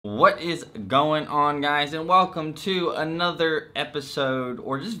What is going on, guys, and welcome to another episode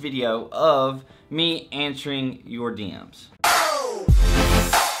or just video of me answering your DMs.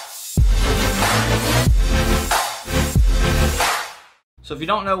 So if you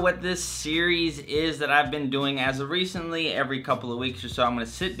don't know what this series is that I've been doing as of recently, every couple of weeks or so, I'm going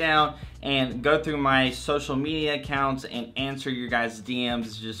to sit down and go through my social media accounts and answer your guys' DMs.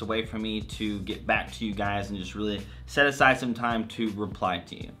 It's just a way for me to get back to you guys and just really set aside some time to reply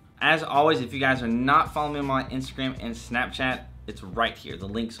to you. As always, if you guys are not following me on my Instagram and Snapchat, it's right here. The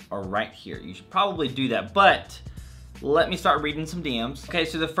links are right here. You should probably do that, but let me start reading some DMs. Okay,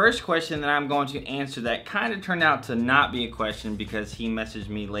 so the first question that I'm going to answer that kind of turned out to not be a question because he messaged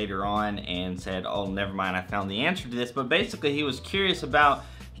me later on and said, oh, never mind, I found the answer to this. But basically, he was curious about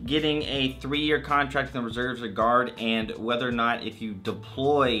getting a 3-year contract in the reserves or guard and whether or not if you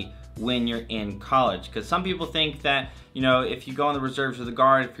deploy when you're in college. Because some people think that, you know, if you go in the reserves or the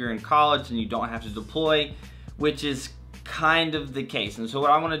guard, if you're in college and you don't have to deploy, which is kind of the case. And so what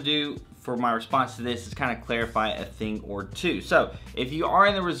I want to do for my response to this is kind of clarify a thing or two. So if you are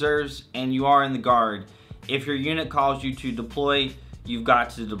in the reserves and you are in the guard, if your unit calls you to deploy, you've got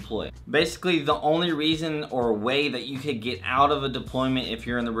to deploy. Basically, the only reason or way that you could get out of a deployment if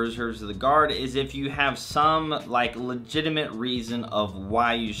you're in the reserves or the guard is if you have some like legitimate reason of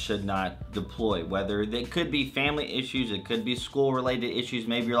why you should not deploy. Whether it could be family issues, it could be school related issues.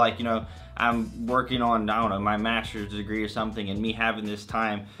 Maybe you're like, you know, I'm working on, I don't know, my master's degree or something, and me having this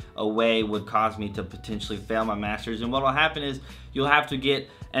time away would cause me to potentially fail my master's. And what will happen is you'll have to get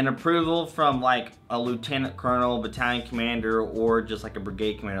an approval from like a lieutenant colonel, battalion commander, or just like a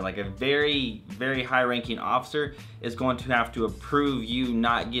brigade commander. Like a very, very high ranking officer is going to have to approve you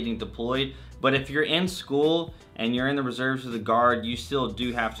not getting deployed. But if you're in school and you're in the reserves or the guard, you still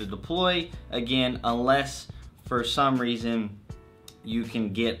do have to deploy, again, unless for some reason you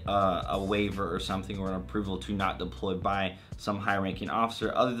can get a waiver or something, or an approval to not deploy by some high-ranking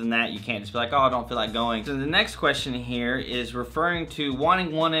officer. Other than that, you can't just be like, oh, I don't feel like going. So the next question here is referring to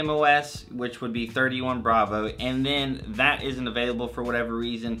wanting 1 MOS, which would be 31 Bravo, and then that isn't available for whatever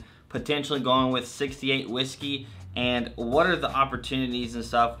reason, potentially going with 68 Whiskey. And what are the opportunities and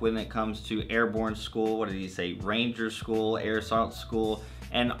stuff when it comes to airborne school? What did he say? Ranger school, air assault school,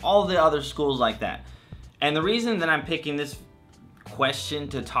 and all the other schools like that. And the reason that I'm picking this question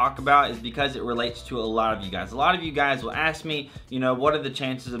to talk about is because it relates to a lot of you guys. A lot of you guys will ask me, you know, what are the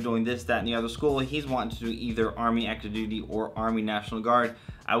chances of doing this, that, and the other school? He's wanting to do either Army Active Duty or Army National Guard.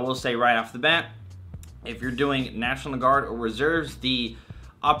 I will say right off the bat, if you're doing National Guard or reserves, the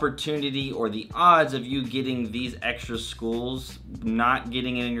opportunity or the odds of you getting these extra schools, not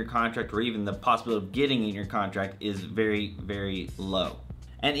getting it in your contract, or even the possibility of getting it in your contract is very, very low.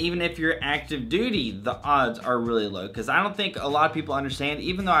 And even if you're active duty, the odds are really low, because I don't think a lot of people understand,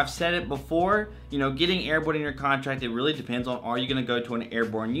 even though I've said it before, you know, getting airborne in your contract, it really depends on, are you going to go to an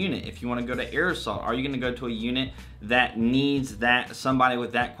airborne unit? If you want to go to air assault, are you going to go to a unit that needs that, somebody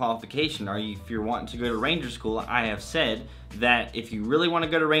with that qualification? If you're wanting to go to Ranger School, I have said that if you really want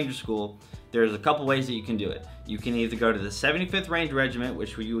to go to Ranger School, there's a couple ways that you can do it. You can either go to the 75th Ranger Regiment,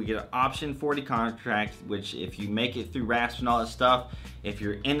 which you would get an option 40 contract, which if you make it through RASP and all that stuff, if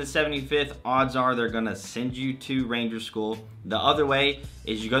you're in the 75th, odds are they're gonna send you to Ranger School. The other way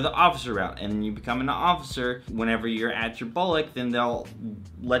is you go the officer route, and then you become an officer. Whenever you're at your bullet, then they'll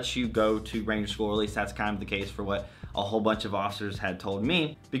let you go to Ranger School, or at least that's kind of the case for what a whole bunch of officers had told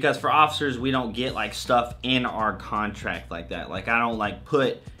me. Because for officers, we don't get like stuff in our contract like that. Like I don't like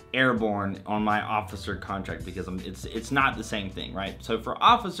put airborne on my officer contract because it's not the same thing, right? So for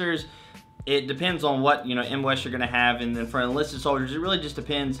officers, it depends on what, you know, MOS you're gonna have, and then for enlisted soldiers, it really just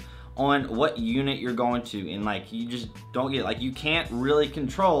depends on what unit you're going to, and like you just don't get, like you can't really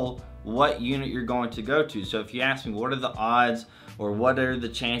control what unit you're going to go to. So if you ask me what are the odds or what are the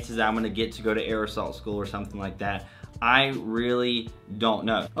chances that I'm gonna get to go to air assault school or something like that, I really don't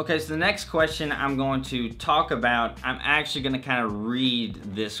know. Okay, so the next question I'm going to talk about, I'm actually gonna kind of read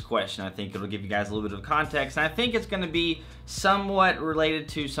this question. I think it'll give you guys a little bit of context, and I think it's gonna be somewhat related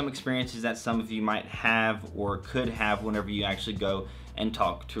to some experiences that some of you might have or could have whenever you actually go and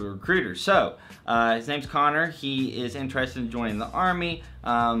talk to a recruiter. So, his name's Connor. He is interested in joining the Army,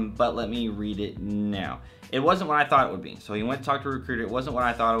 but let me read it now. It wasn't what I thought it would be. So he went to talk to a recruiter. It wasn't what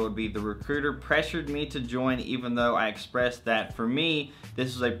I thought it would be. The recruiter pressured me to join, even though I expressed that for me,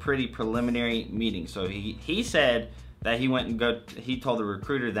 this was a pretty preliminary meeting. So he said that he told the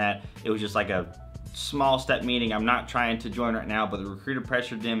recruiter that it was just like a small step meeting. I'm not trying to join right now, but the recruiter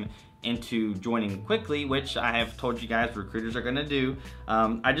pressured him into joining quickly, which I have told you guys recruiters are gonna do.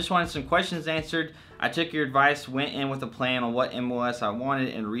 I just wanted some questions answered. I took your advice, went in with a plan on what MOS I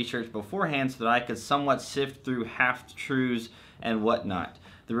wanted and researched beforehand so that I could somewhat sift through half-truths and whatnot.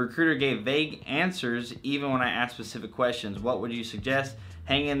 The recruiter gave vague answers even when I asked specific questions. What would you suggest?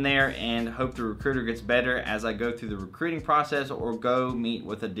 Hang in there and hope the recruiter gets better as I go through the recruiting process, or go meet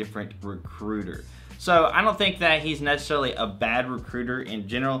with a different recruiter. So I don't think that he's necessarily a bad recruiter in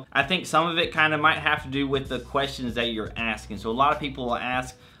general. I think some of it kind of might have to do with the questions that you're asking. So a lot of people will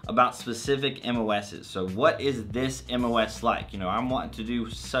ask about specific MOSs. So what is this MOS like? You know, I'm wanting to do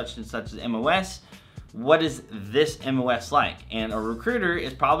such and such as MOS. What is this MOS like? And a recruiter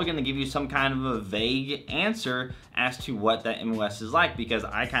is probably going to give you some kind of a vague answer as to what that MOS is like, because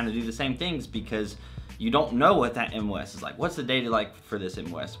I kind of do the same things, because you don't know what that MOS is like. What's the data like for this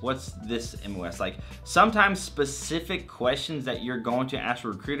MOS? What's this MOS like? Sometimes specific questions that you're going to ask a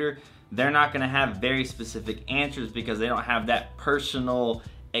recruiter, they're not going to have very specific answers because they don't have that personal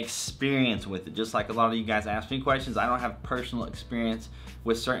experience with it. Just like a lot of you guys ask me questions, I don't have personal experience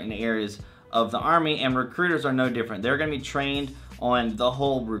with certain areas of the Army, and recruiters are no different. They're gonna be trained on the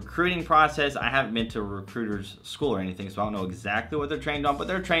whole recruiting process. I haven't been to a recruiter's school or anything, so I don't know exactly what they're trained on, but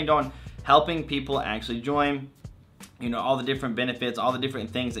they're trained on helping people actually join, you know, all the different benefits, all the different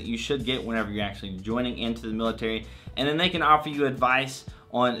things that you should get whenever you're actually joining into the military, and then they can offer you advice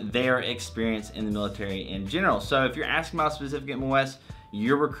on their experience in the military in general. So if you're asking about a specific MOS,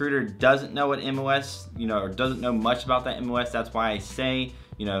 your recruiter doesn't know what MOS, you know, or doesn't know much about that MOS. That's why I say,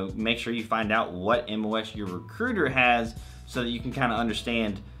 you know, make sure you find out what MOS your recruiter has so that you can kind of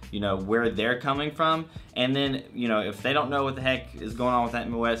understand, you know, where they're coming from. And then, you know, if they don't know what the heck is going on with that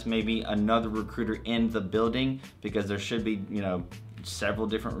MOS, maybe another recruiter in the building, because there should be, you know, several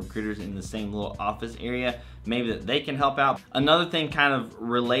different recruiters in the same little office area, maybe that they can help out. Another thing kind of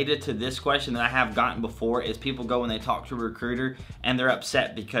related to this question that I have gotten before is people go when they talk to a recruiter and they're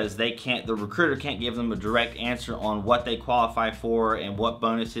upset because the recruiter can't give them a direct answer on what they qualify for and what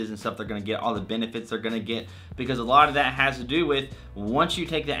bonuses and stuff they're gonna get, all the benefits they're gonna get, because a lot of that has to do with once you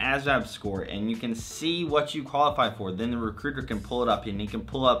take the ASVAB score and you can see what you qualify for, then the recruiter can pull it up and he can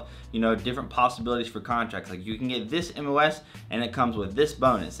pull up, you know, different possibilities for contracts. Like you can get this MOS and it comes with this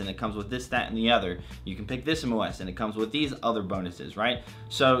bonus and it comes with this, that, and the other. You can pick this MOS and it comes with these other bonuses, right?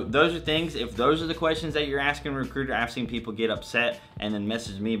 So those are things, if those are the questions that you're asking a recruiter, I've seen people get upset and then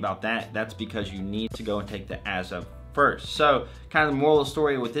message me about that. That's because you need to go and take the ASVAB first. So kind of the moral of the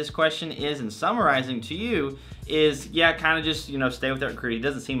story with this question is, and summarizing to you, is yeah, kind of just, you know, stay with that recruiter. He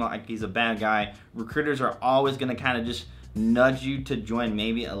doesn't seem like he's a bad guy. Recruiters are always going to kind of just nudge you to join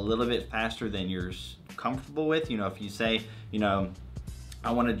maybe a little bit faster than you're comfortable with. You know, if you say, you know,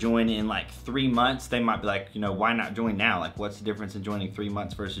 I want to join in like 3 months, they might be like, you know, why not join now? Like, what's the difference in joining 3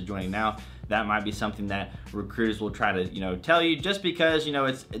 months versus joining now? That might be something that recruiters will try to, you know, tell you, just because, you know,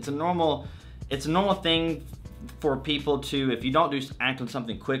 it's a normal thing for people to, if you don't act on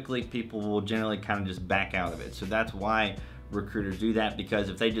something quickly, people will generally kind of just back out of it. So that's why recruiters do that, because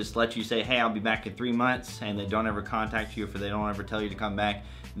if they just let you say, hey, I'll be back in 3 months, and they don't ever contact you, if they don't ever tell you to come back,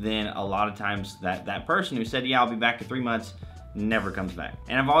 then a lot of times that person who said, yeah, I'll be back in 3 months, never comes back.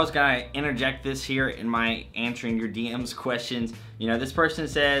 And I've always got to interject this here in my answering your DMs questions. You know, this person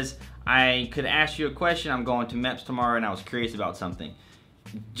says, I could ask you a question, I'm going to MEPS tomorrow and I was curious about something.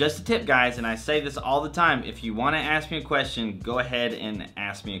 Just a tip, guys, and I say this all the time, if you want to ask me a question, go ahead and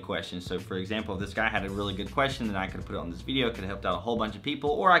ask me a question. So for example, if this guy had a really good question, then I could have put it on this video, could have helped out a whole bunch of people,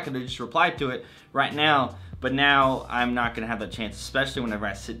 or I could have just replied to it right now. But now I'm not going to have that chance, especially whenever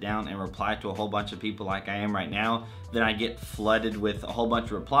I sit down and reply to a whole bunch of people like I am right now. Then I get flooded with a whole bunch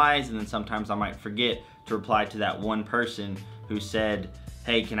of replies, and then sometimes I might forget to reply to that one person who said,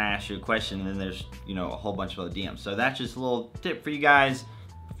 hey, can I ask you a question? And then there's, you know, a whole bunch of other DMs. So that's just a little tip for you guys.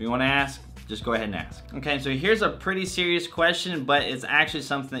 If you want to ask, just go ahead and ask. Okay, so here's a pretty serious question, but it's actually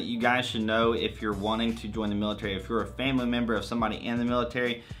something that you guys should know if you're wanting to join the military, if you're a family member of somebody in the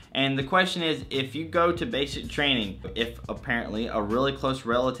military. And the question is, if you go to basic training, if apparently a really close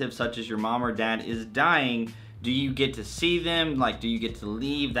relative such as your mom or dad is dying, do you get to see them? Like, do you get to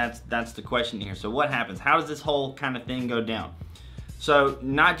leave? That's the question here. So what happens? How does this whole kind of thing go down? So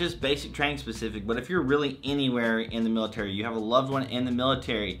not just basic training specific, but if you're really anywhere in the military, you have a loved one in the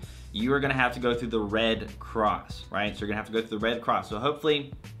military, you are gonna have to go through the Red Cross, right? So you're gonna have to go through the Red Cross. So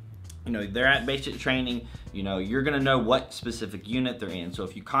hopefully, you know, they're at basic training, you know, you're gonna know what specific unit they're in. So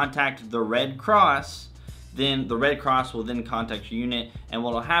if you contact the Red Cross, then the Red Cross will then contact your unit, and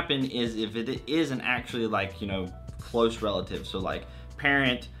what will happen is, if it isn't actually like, you know, close relative, so like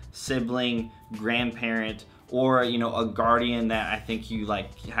parent, sibling, grandparent, or you know, a guardian that I think you like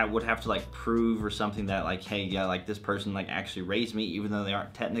would have to like prove or something that like, hey, yeah, like this person like actually raised me, even though they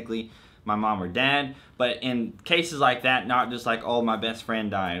aren't technically my mom or dad. But in cases like that, not just like, oh, my best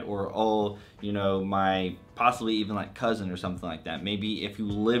friend died, or oh, you know, my possibly even like cousin or something like that. Maybe if you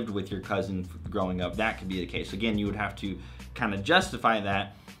lived with your cousin growing up, that could be the case. Again, you would have to kind of justify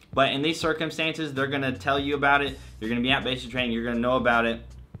that. But in these circumstances, they're gonna tell you about it. You're gonna be at basic training, you're gonna know about it,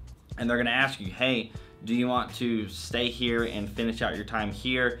 and they're gonna ask you, hey, do you want to stay here and finish out your time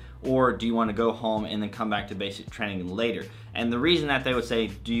here, or do you want to go home and then come back to basic training later? And the reason that they would say,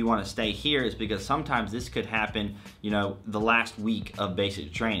 do you want to stay here, is because sometimes this could happen, you know, the last week of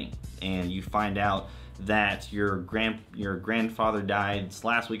basic training, and you find out that your grandfather died this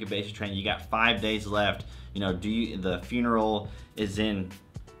last week of basic training. You got 5 days left. You know, the funeral is in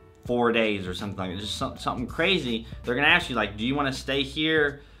 4 days or something like that. Just something crazy. They're gonna ask you like, do you want to stay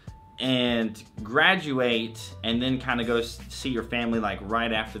here and graduate and then kind of go see your family like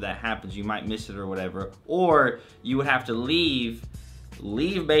right after that happens? You might miss it or whatever, or you would have to leave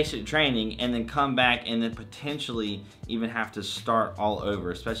basic training and then come back and then potentially even have to start all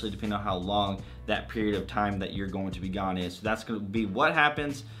over, especially depending on how long that period of time that you're going to be gone is. So that's going to be what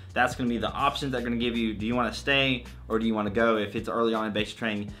happens. That's going to be the options they're going to give you. Do you want to stay or do you want to go? If it's early on in basic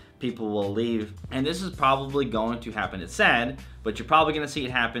training, people will leave, and this is probably going to happen. It's sad, but you're probably going to see it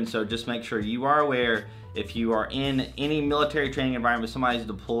happen. So just make sure you are aware. If you are in any military training environment, somebody's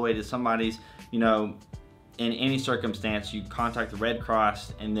deployed, if somebody's, you know, in any circumstance, you contact the Red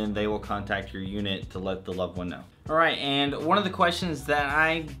Cross, and then they will contact your unit to let the loved one know. All right, and one of the questions that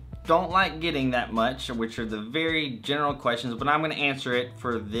I don't like getting that much, which are the very general questions, but I'm going to answer it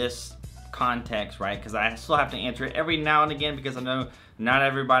for this context, right? Because I still have to answer it every now and again, because I know not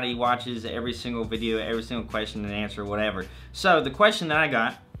everybody watches every single video, every single question and answer, whatever. So the question that I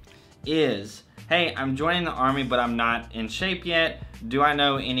got is, hey, I'm joining the Army, but I'm not in shape yet. Do I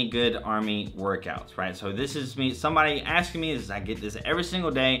know any good Army workouts, right? So this is me, somebody asking me this, I get this every single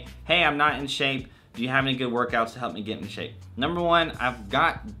day. Hey, I'm not in shape. Do you have any good workouts to help me get in shape? Number one, I've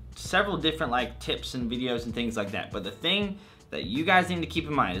got several different like tips and videos and things like that. But the thing that you guys need to keep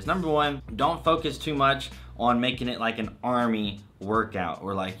in mind is, number one, don't focus too much on making it like an Army workout,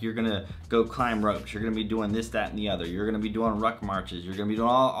 or like you're gonna go climb ropes, you're gonna be doing this, that, and the other, you're gonna be doing ruck marches, you're gonna be doing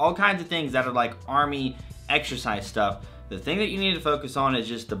all kinds of things that are like Army exercise stuff. The thing that you need to focus on is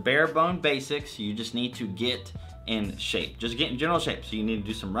just the bare bone basics. You just need to get in shape, just get in general shape. So you need to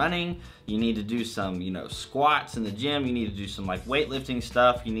do some running, you need to do some, you know, squats in the gym, you need to do some like weightlifting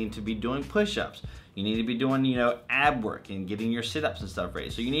stuff, you need to be doing push-ups, you need to be doing, you know, ab work and getting your sit-ups and stuff ready.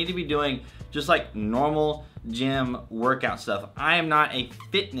 So you need to be doing just like normal gym workout stuff. I am not a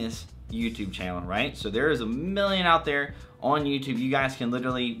fitness YouTube channel, right? So there is a million out there on YouTube. You guys can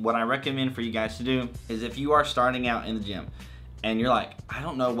literally, what I recommend for you guys to do is, if you are starting out in the gym and you're like, I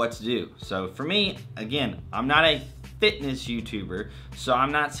don't know what to do. So for me, again, I'm not a fitness YouTuber, so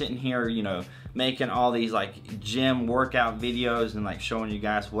I'm not sitting here, you know, making all these like gym workout videos and like showing you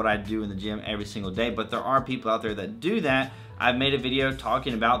guys what I do in the gym every single day. But there are people out there that do that. I've made a video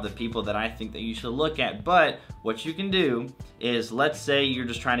talking about the people that I think that you should look at. But what you can do is, let's say you're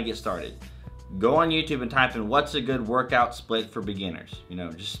just trying to get started. Go on YouTube and type in, what's a good workout split for beginners? You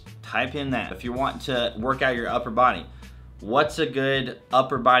know, just type in that. If you want to work out your upper body, what's a good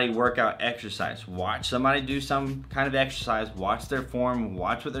upper body workout exercise? Watch somebody do some kind of exercise, watch their form,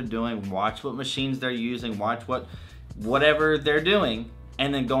 watch what they're doing, watch what machines they're using, watch whatever they're doing,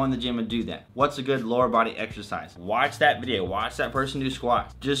 and then go in the gym and do that. What's a good lower body exercise? Watch that video, watch that person do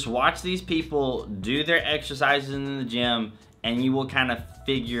squats. Just watch these people do their exercises in the gym, and you will kind of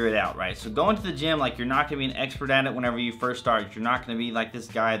figure it out, right? So going to the gym, like, you're not gonna be an expert at it whenever you first start. You're not gonna be like this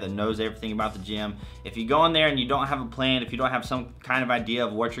guy that knows everything about the gym. If you go in there and you don't have a plan, if you don't have some kind of idea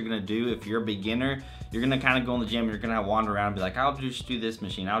of what you're gonna do, if you're a beginner, you're gonna kind of go in the gym, you're gonna wander around and be like, I'll just do this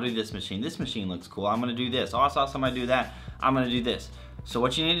machine, I'll do this machine looks cool, I'm gonna do this. Oh, I saw somebody do that, I'm gonna do this. So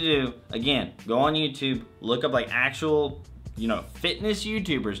what you need to do, again, go on YouTube, look up like actual, you know, fitness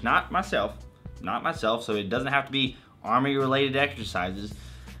YouTubers, not myself, so it doesn't have to be Army related exercises.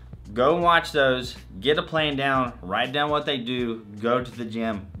 Go watch those, get a plan down, write down what they do, go to the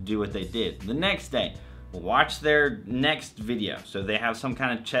gym, do what they did. The next day, watch their next video. So they have some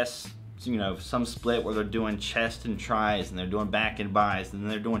kind of chest, you know, some split where they're doing chest and tries, and they're doing back and bis, and then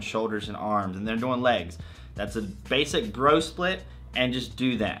they're doing shoulders and arms, and they're doing legs. That's a basic bro split, and just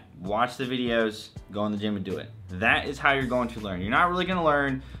do that. Watch the videos, go in the gym and do it. That is how you're going to learn. You're not really gonna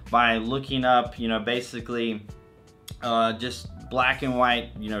learn by looking up, you know, basically just black and white,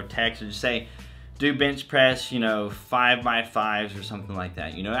 you know, text, or just say, do bench press, you know, 5x5s or something like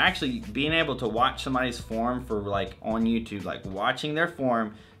that. You know, actually being able to watch somebody's form for like on YouTube, like watching their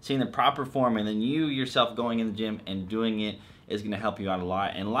form, seeing the proper form, and then you yourself going in the gym and doing it is gonna help you out a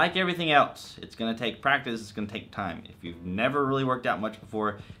lot. And like everything else, it's gonna take practice, it's gonna take time. If you've never really worked out much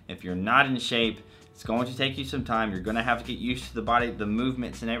before, if you're not in shape, it's going to take you some time. You're gonna have to get used to the body, the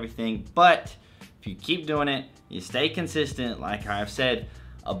movements and everything. But if you keep doing it, you stay consistent, like I've said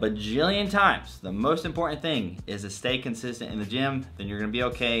a bajillion times, the most important thing is to stay consistent in the gym, then you're gonna be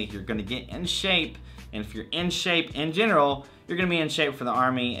okay. You're gonna get in shape, and if you're in shape in general, you're gonna be in shape for the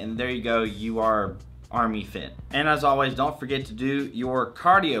Army, and there you go, you are Army fit. And as always, don't forget to do your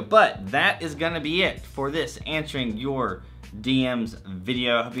cardio. But that is gonna be it for this answering your DMs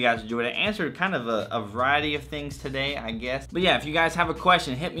video. I hope you guys enjoyed it. I answered kind of a variety of things today, I guess. But yeah, if you guys have a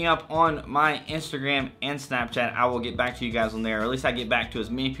question, hit me up on my Instagram and Snapchat. I will get back to you guys on there, or at least I get back to as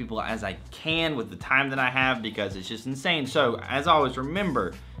many people as I can with the time that I have, because it's just insane. So as always,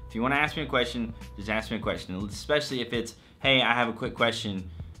 remember, if you want to ask me a question, just ask me a question. Especially if it's, hey, I have a quick question.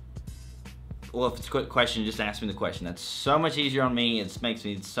 Well, if it's a quick question, just ask me the question. That's so much easier on me. It makes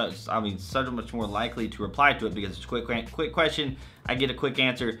me so much more likely to reply to it, because it's a quick question. I get a quick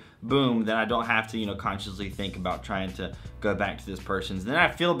answer, boom. Then I don't have to, you know, consciously think about trying to go back to this person's. Then I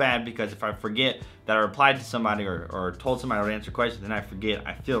feel bad, because if I forget that I replied to somebody or told somebody I would answer a question, then I forget.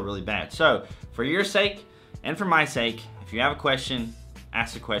 I feel really bad. So for your sake and for my sake, if you have a question,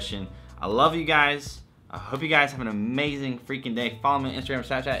 ask a question. I love you guys. I hope you guys have an amazing freaking day. Follow me on Instagram and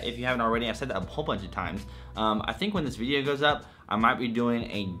Snapchat if you haven't already. I've said that a whole bunch of times. I think when this video goes up, I might be doing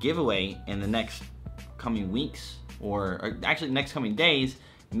a giveaway in the next coming weeks, or actually next coming days,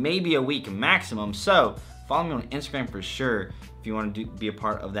 maybe a week maximum. So follow me on Instagram for sure if you want to be a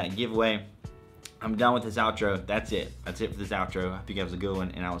part of that giveaway. I'm done with this outro. That's it. That's it for this outro. I hope you guys have a good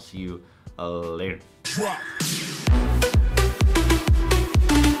one, and I will see you later.